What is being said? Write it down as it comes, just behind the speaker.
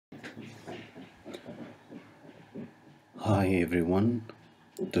Hi everyone,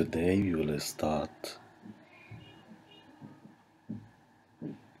 today we will start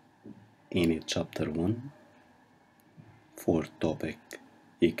in chapter 1 for topic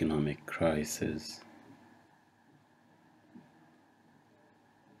economic crisis.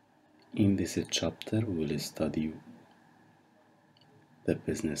 In this chapter we will study the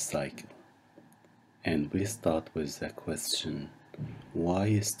business cycle and we start with the question,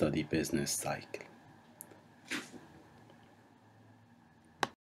 why study business cycle?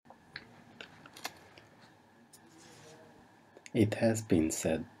 It has been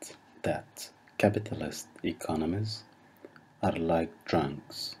said that capitalist economies are like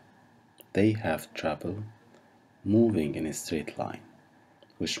trunks. They have trouble moving in a straight line,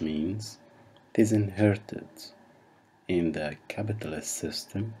 which means it is inherited in the capitalist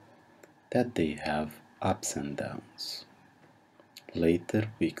system that they have ups and downs. Later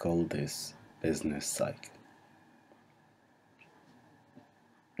we call this business cycle.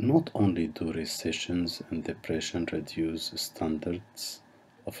 Not only do recessions and depression reduce standards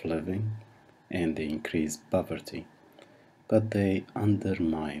of living and they increase poverty, but they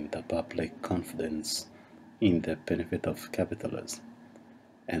undermine the public confidence in the benefit of capitalism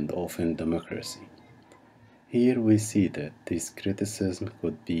and often democracy. Here we see that this criticism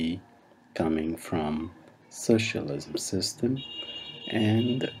could be coming from socialism system,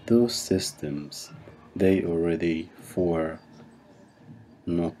 and those systems they already for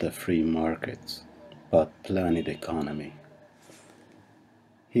not a free market but planned economy.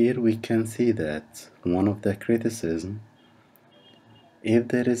 Here we can see that one of the criticism, if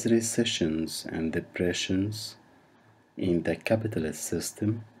there is recessions and depressions in the capitalist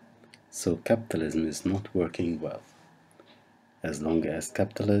system, so capitalism is not working well. As long as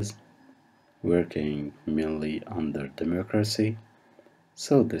capitalism working mainly under democracy,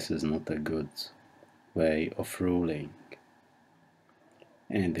 so this is not a good way of ruling.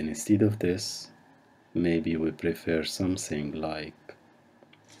 And instead of this, maybe we prefer something like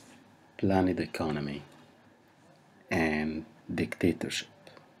planned economy and dictatorship.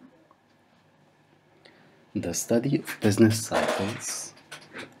 The study of business cycles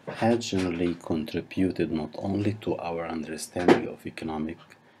has generally contributed not only to our understanding of economic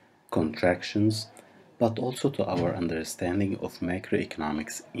contractions, but also to our understanding of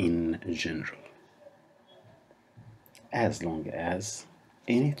macroeconomics in general. As long as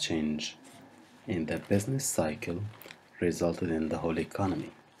any change in the business cycle resulted in the whole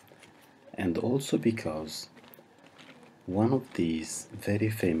economy, and also because one of these very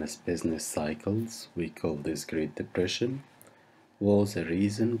famous business cycles we call this Great Depression was a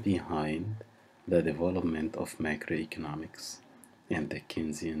reason behind the development of macroeconomics and the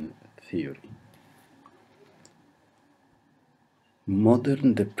Keynesian theory.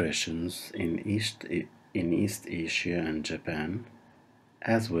 Modern depressions in East Asia and Japan,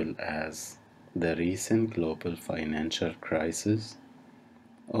 as well as the recent global financial crisis,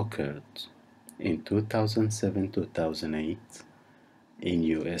 occurred in 2007-2008 in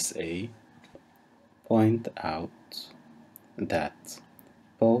USA, point out that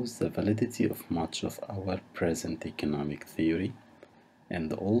both the validity of much of our present economic theory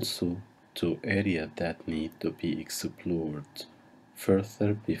and also to areas that need to be explored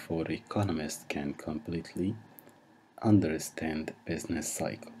further before economists can completely understand business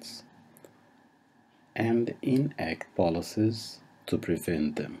cycles and enact policies to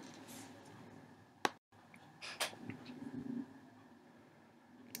prevent them.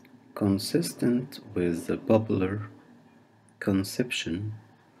 Consistent with the popular conception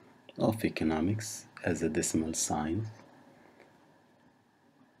of economics as a decimal science,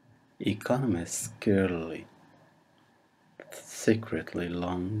 economists secretly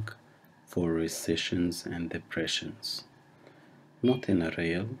long for recessions and depressions, not in a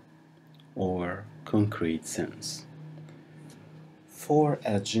real or concrete sense. For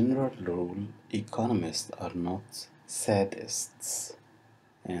a general rule, economists are not sadists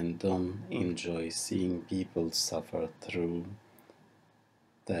and don't enjoy seeing people suffer through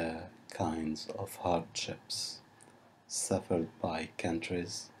the kinds of hardships suffered by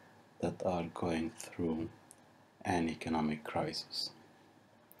countries that are going through an economic crisis.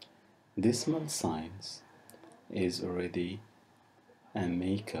 Decimal science is already a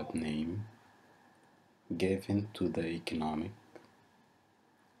make-up name given to the economic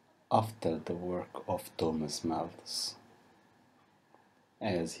after the work of Thomas Malthus,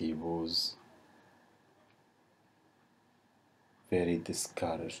 as he was very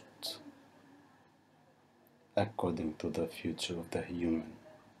discouraged according to the future of the human.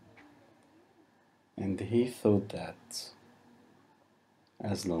 And he thought that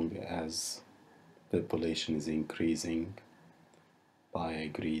as long as population is increasing by a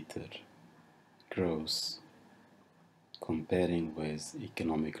greater growth comparing with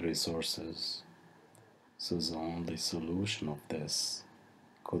economic resources. So the only solution of this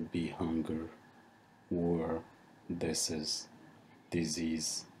could be hunger, war,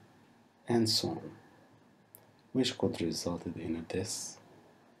 disease, and so on, which could result in a death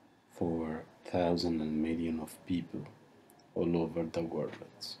for thousands and millions of people all over the world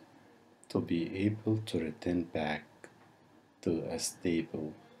to be able to return back to a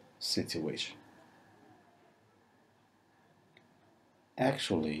stable situation.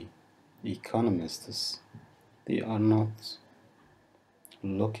 Actually, economists, they are not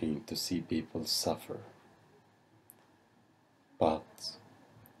looking to see people suffer, but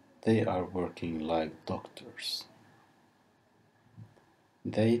they are working like doctors.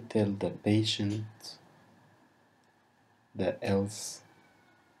 They tell the patient the ills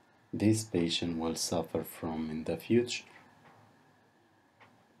this patient will suffer from in the future.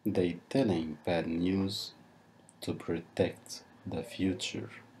 They telling bad news to protect the future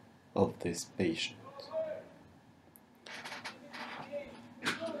of this patient.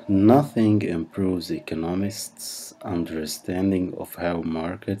 Nothing improves economists' understanding of how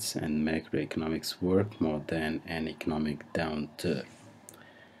markets and macroeconomics work more than an economic downturn.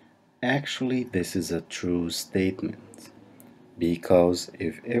 Actually, this is a true statement because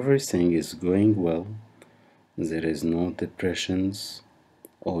if everything is going well, there is no depressions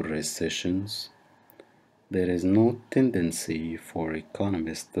or recessions. There is no tendency for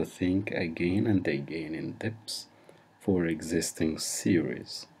economists to think again and again in depth for existing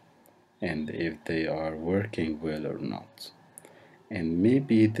theories and if they are working well or not. And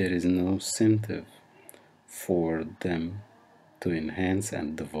maybe there is no incentive for them to enhance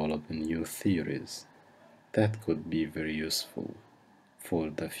and develop new theories that could be very useful for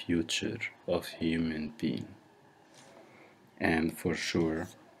the future of human being and for sure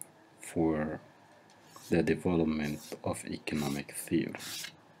for the development of economic theory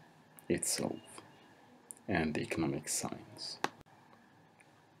itself and economic science.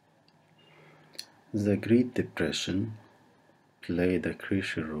 The Great Depression played a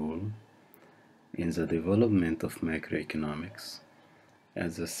crucial role in the development of macroeconomics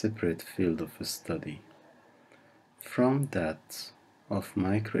as a separate field of study from that of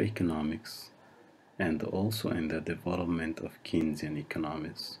microeconomics and also in the development of Keynesian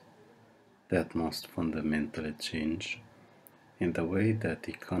economics that must fundamentally change in the way that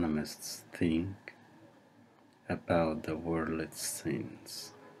economists think about the world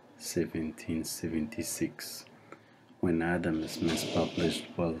since 1776 when Adam Smith published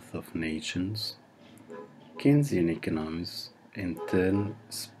Wealth of Nations. Keynesian economics in turn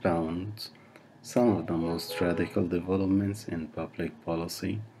spawned some of the most radical developments in public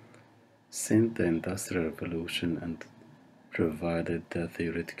policy since the Industrial Revolution and provided the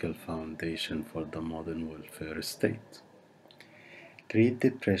theoretical foundation for the modern welfare state. Great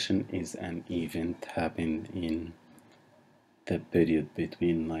Depression is an event happened in the period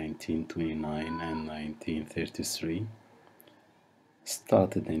between 1929 and 1933,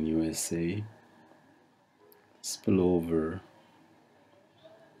 started in USA, spill over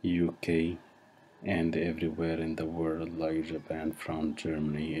UK and everywhere in the world like Japan, France,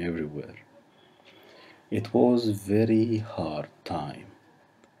 Germany, everywhere. It was very hard time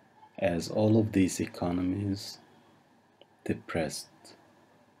as all of these economies depressed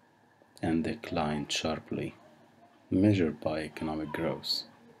and declined sharply, measured by economic growth,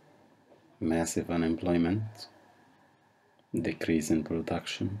 massive unemployment, decrease in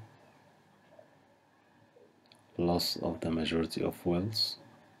production, loss of the majority of wealth,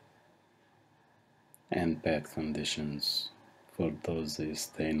 and bad conditions for those who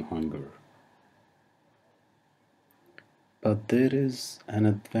stay in hunger. But there is an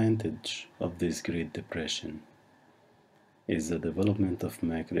advantage of this Great Depression is the development of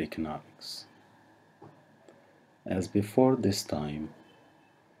macroeconomics. As before this time,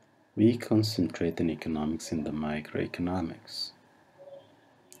 we concentrate in economics in the microeconomics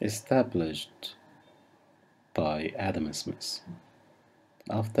established by Adam Smith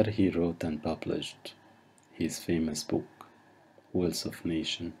after he wrote and published his famous book, Wealth of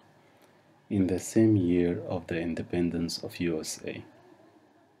Nations, in the same year of the independence of USA,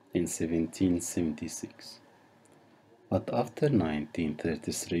 in 1776. But after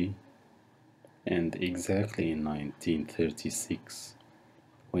 1933, and exactly in 1936,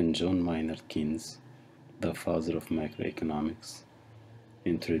 when John Maynard Keynes, the father of macroeconomics,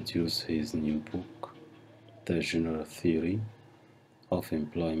 introduced his new book, The General Theory of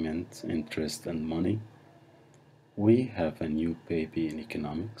Employment, Interest and Money, we have a new baby in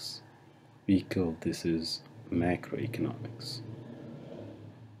economics. We call this is macroeconomics.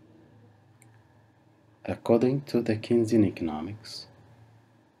 According to the Keynesian economics,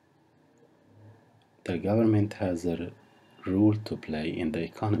 the government has a role to play in the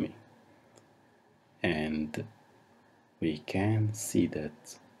economy, and we can see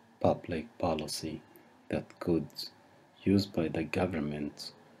that public policy that could used by the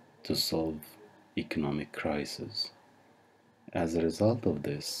government to solve economic crisis. As a result of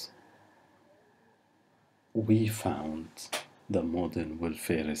this, we found the modern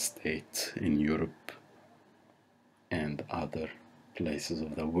welfare state in Europe and other places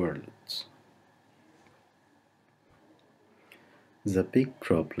of the world. The big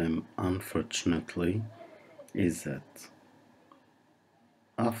problem, unfortunately, is that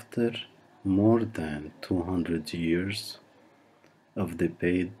after more than 200 years of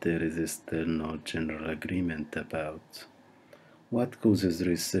debate, there is still no general agreement about what causes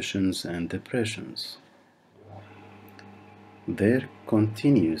recessions and depressions. There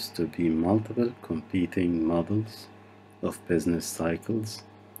continues to be multiple competing models of business cycles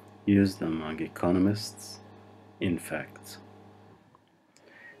used among economists. In fact,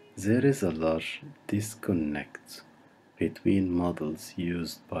 there is a large disconnect between models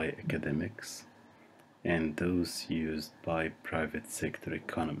used by academics and those used by private sector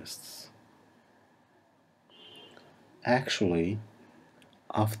economists. Actually,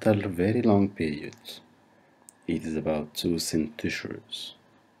 after a very long period, it is about 2 centuries,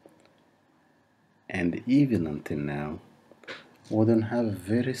 and even until now, we don't have a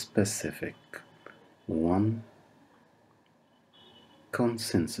very specific one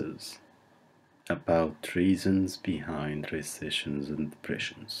consensus about reasons behind recessions and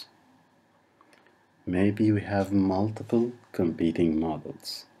depressions. Maybe we have multiple competing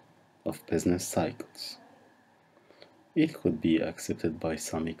models of business cycles. It could be accepted by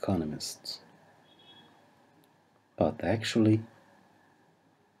some economists, but actually,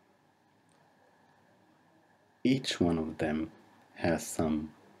 each one of them has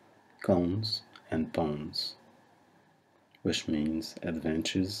some cons and pawns, which means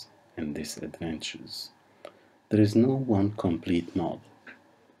advantages and disadvantages. There is no one complete model,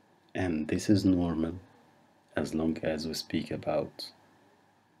 and this is normal as long as we speak about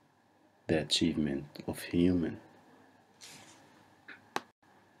the achievement of human.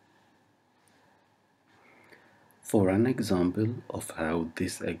 For an example of how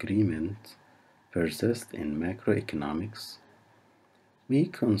disagreement persists in macroeconomics, we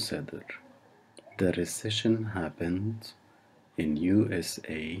consider the recession happened in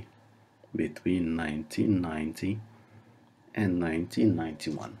USA between 1990 and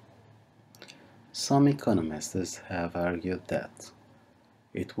 1991. Some economists have argued that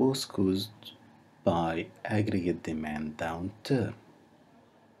it was caused by aggregate demand downturn,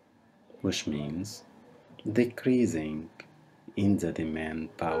 which means decreasing in the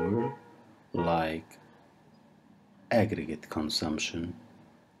demand power like aggregate consumption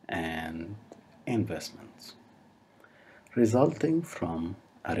and investments, resulting from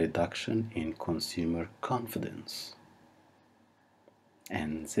a reduction in consumer confidence.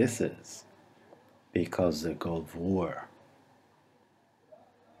 And this is because the Gulf War,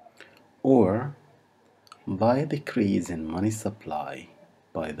 or by a decrease in money supply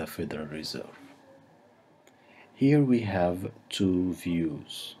by the Federal Reserve. Here we have two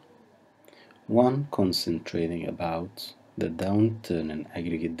views, one concentrating about the downturn in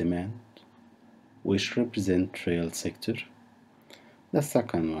aggregate demand, which represent real sector. The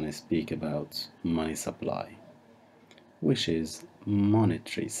second one speak about money supply, which is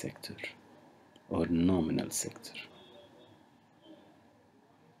monetary sector or nominal sector.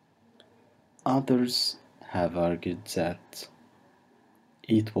 Others have argued that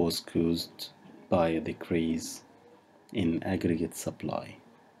it was caused by a decrease in aggregate supply,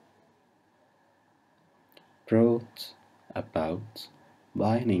 brought about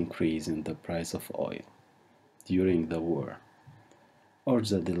by an increase in the price of oil during the war, or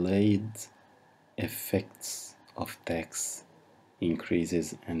the delayed effects of tax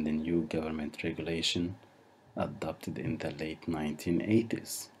increases and the new government regulation adopted in the late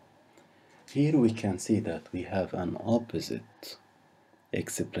 1980s. Here we can see that we have an opposite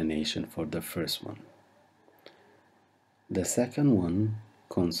explanation for the first one. The second one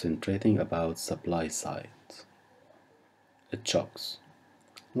concentrating about supply side shocks,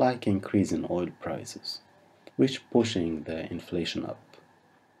 like increase in oil prices, which pushing the inflation up,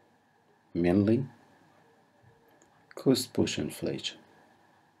 mainly cost push inflation,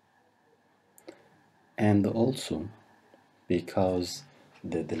 and also because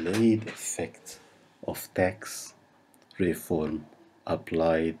the delayed effect of tax reform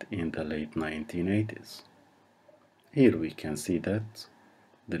applied in the late 1980s. Here we can see that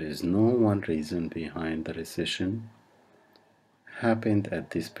there is no one reason behind the recession happened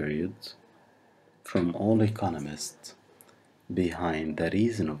at this period from all economists behind the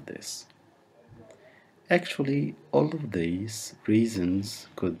reason of this. Actually, all of these reasons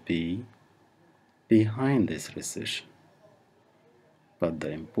could be behind this recession, but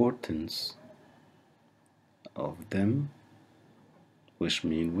the importance of them, which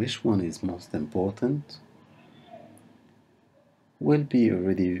mean which one is most important, will be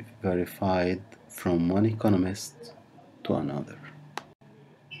already verified from one economist to another.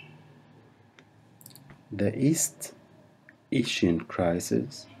 The East Asian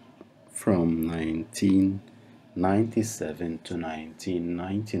crisis from 1997 to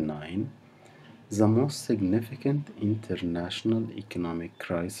 1999, the most significant international economic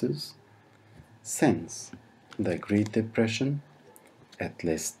crisis since the Great Depression, at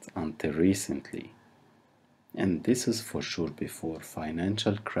least until recently. And this is for sure before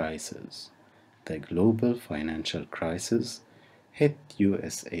financial crisis. The global financial crisis hit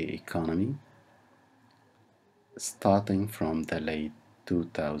USA economy starting from the late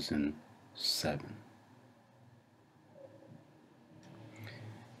 2007.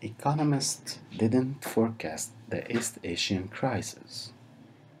 Economists didn't forecast the East Asian crisis,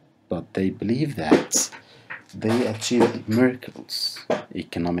 but they believe that they achieved miracles,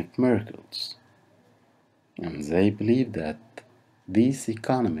 economic miracles, and they believe that these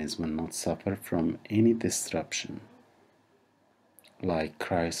economies will not suffer from any disruption like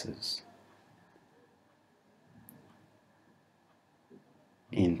crisis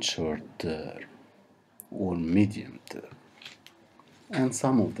in short term or medium term, and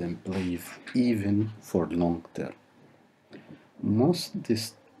some of them believe even for long term. Most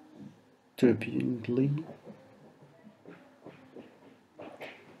disturbingly,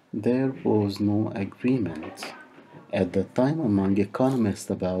 there was no agreement at the time among economists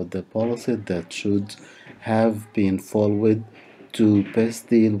about the policy that should have been followed to best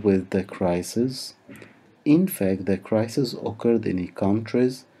deal with the crisis. In fact, the crisis occurred in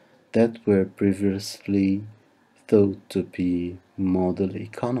countries that were previously thought to be model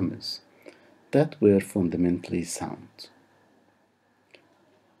economies that were fundamentally sound.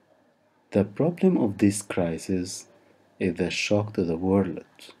 The problem of this crisis is the shock to the world.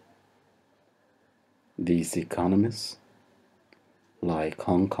 These economies, like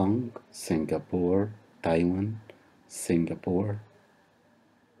Hong Kong, Singapore, Taiwan, Singapore,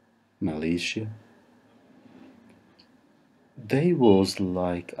 Malaysia, they was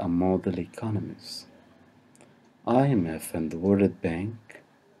like a model economies. IMF and the World Bank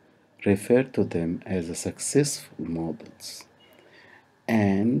refer to them as a successful models,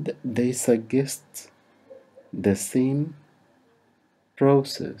 and they suggest the same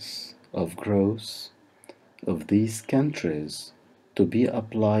process of growth of these countries to be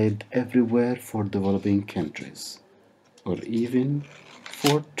applied everywhere for developing countries or even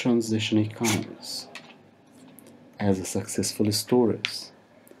for transition economies as a successful stories.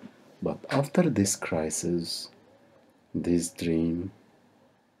 But after this crisis, this dream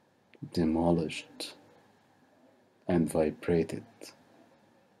demolished and vibrated.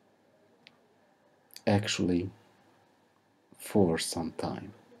 Actually, for some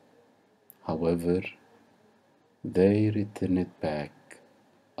time. However, they returned back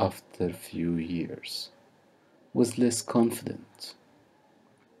after few years with less confidence.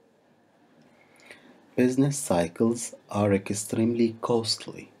 Business cycles are extremely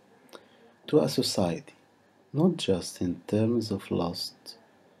costly to a society, not just in terms of lost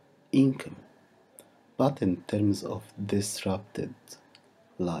income, but in terms of disrupted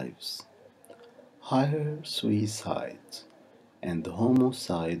lives. Higher suicide and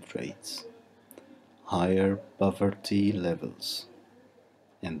homicide rates, higher poverty levels,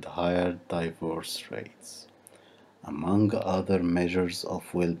 and higher divorce rates, among other measures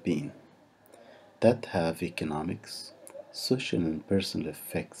of well being that have economics, social, and personal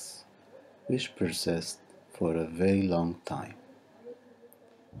effects which persist for a very long time.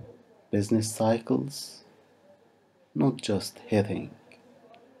 Business cycles not just hitting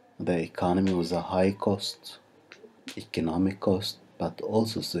the economy with a high cost, economic cost, but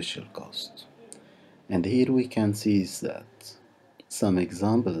also social cost. And here we can see that some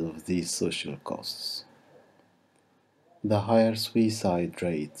examples of these social costs. The higher suicide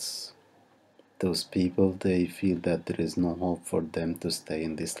rates. Those people, they feel that there is no hope for them to stay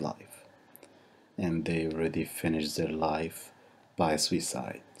in this life. And they already finished their life by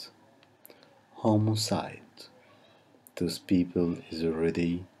suicide. Homicide. Those people is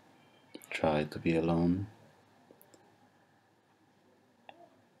already try to be alone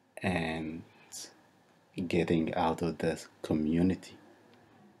and getting out of the community,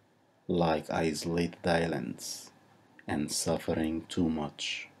 like isolated islands and suffering too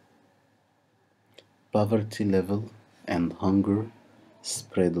much. Poverty level and hunger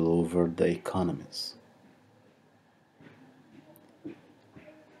spread all over the economies.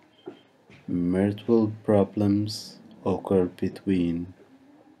 Marital problems occur between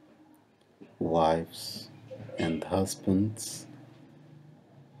wives and husbands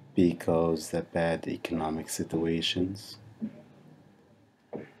because the bad economic situations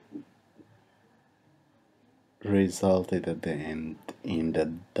resulted at the end in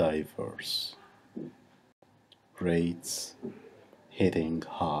the divorce rates hitting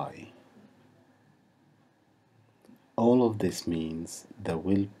high. All of this means the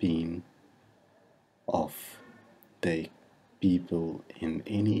well-being of the people in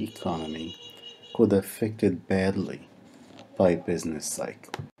any economy could affected badly by business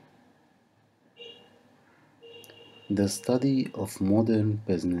cycle. The study of modern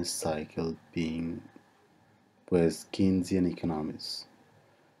business cycle being with Keynesian economics,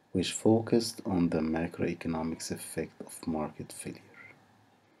 which focused on the macroeconomics effect of market failure.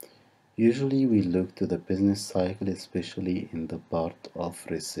 Usually we look to the business cycle, especially in the part of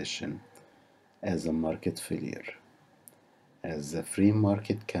recession, as a market failure, as the free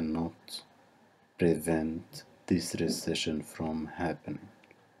market cannot prevent this recession from happening.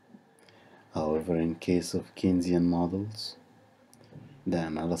 However, in case of Keynesian models, the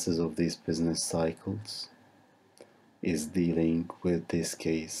analysis of these business cycles is dealing with this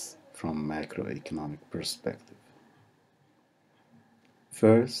case from macroeconomic perspective.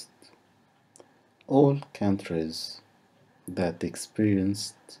 First, all countries that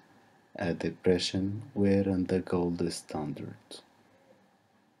experienced a depression were in the gold standard.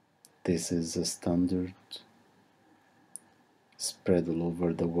 This is a standard spread all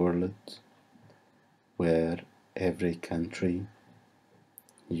over the world where every country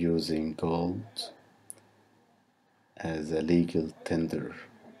using gold as a legal tender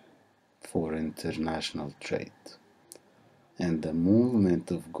for international trade. And the movement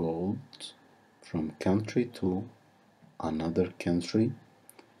of gold from country to another country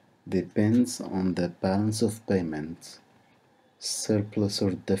depends on the balance of payment, surplus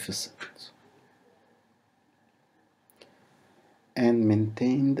or deficit, and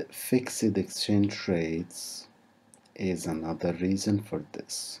maintained fixed exchange rates is another reason for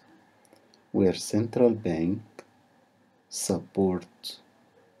this, where central bank support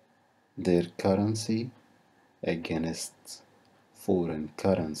their currency against foreign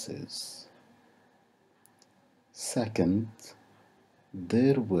currencies. Second,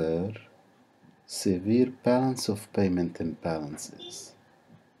 there were severe balance of payment imbalances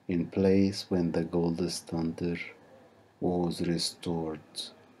in place when the gold standard was restored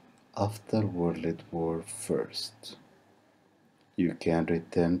after World War I. You can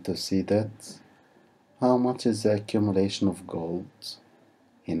return to see that how much is the accumulation of gold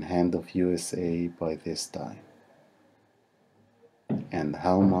in hand of USA by this time, and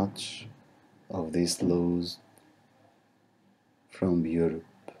how much of this lost from Europe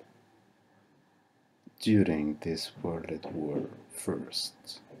during this World War I.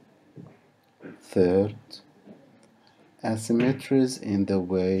 Third, asymmetries in the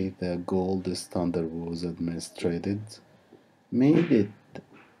way the gold standard was administered made it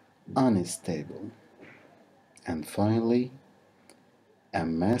unstable. And finally, a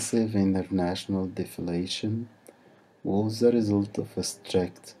massive international deflation was the result of a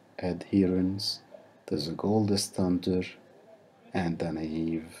strict adherence to the gold standard and a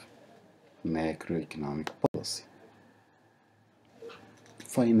naive macroeconomic policy.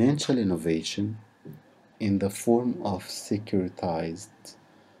 Financial innovation in the form of securitized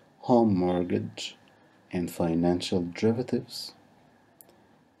home mortgage and financial derivatives,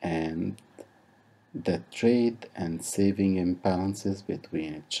 and the trade and saving imbalances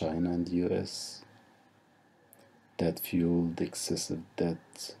between China and US that fueled excessive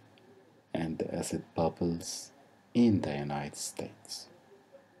debt and asset bubbles in the United States.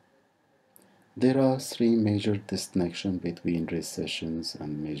 There are three major distinctions between recessions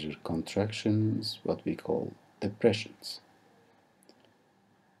and major contractions, what we call depressions,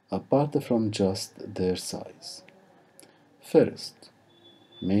 apart from just their size. First,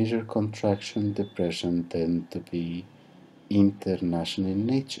 major contraction depression tend to be international in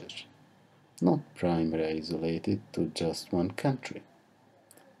nature, not primarily isolated to just one country.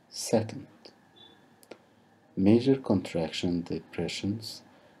 Second, major contraction depressions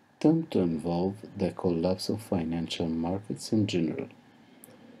tend to involve the collapse of financial markets in general,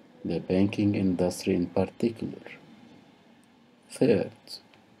 the banking industry in particular. Third,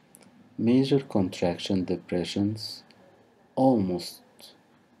 Major contraction depressions almost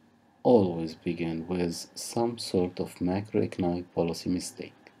always begin with some sort of macroeconomic policy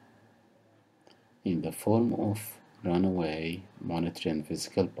mistake in the form of runaway monetary and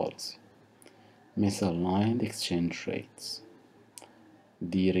fiscal policy, misaligned exchange rates,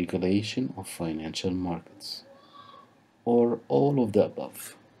 deregulation of financial markets, or all of the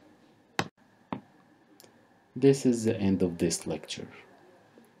above. This is the end of this lecture.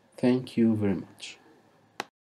 Thank you very much.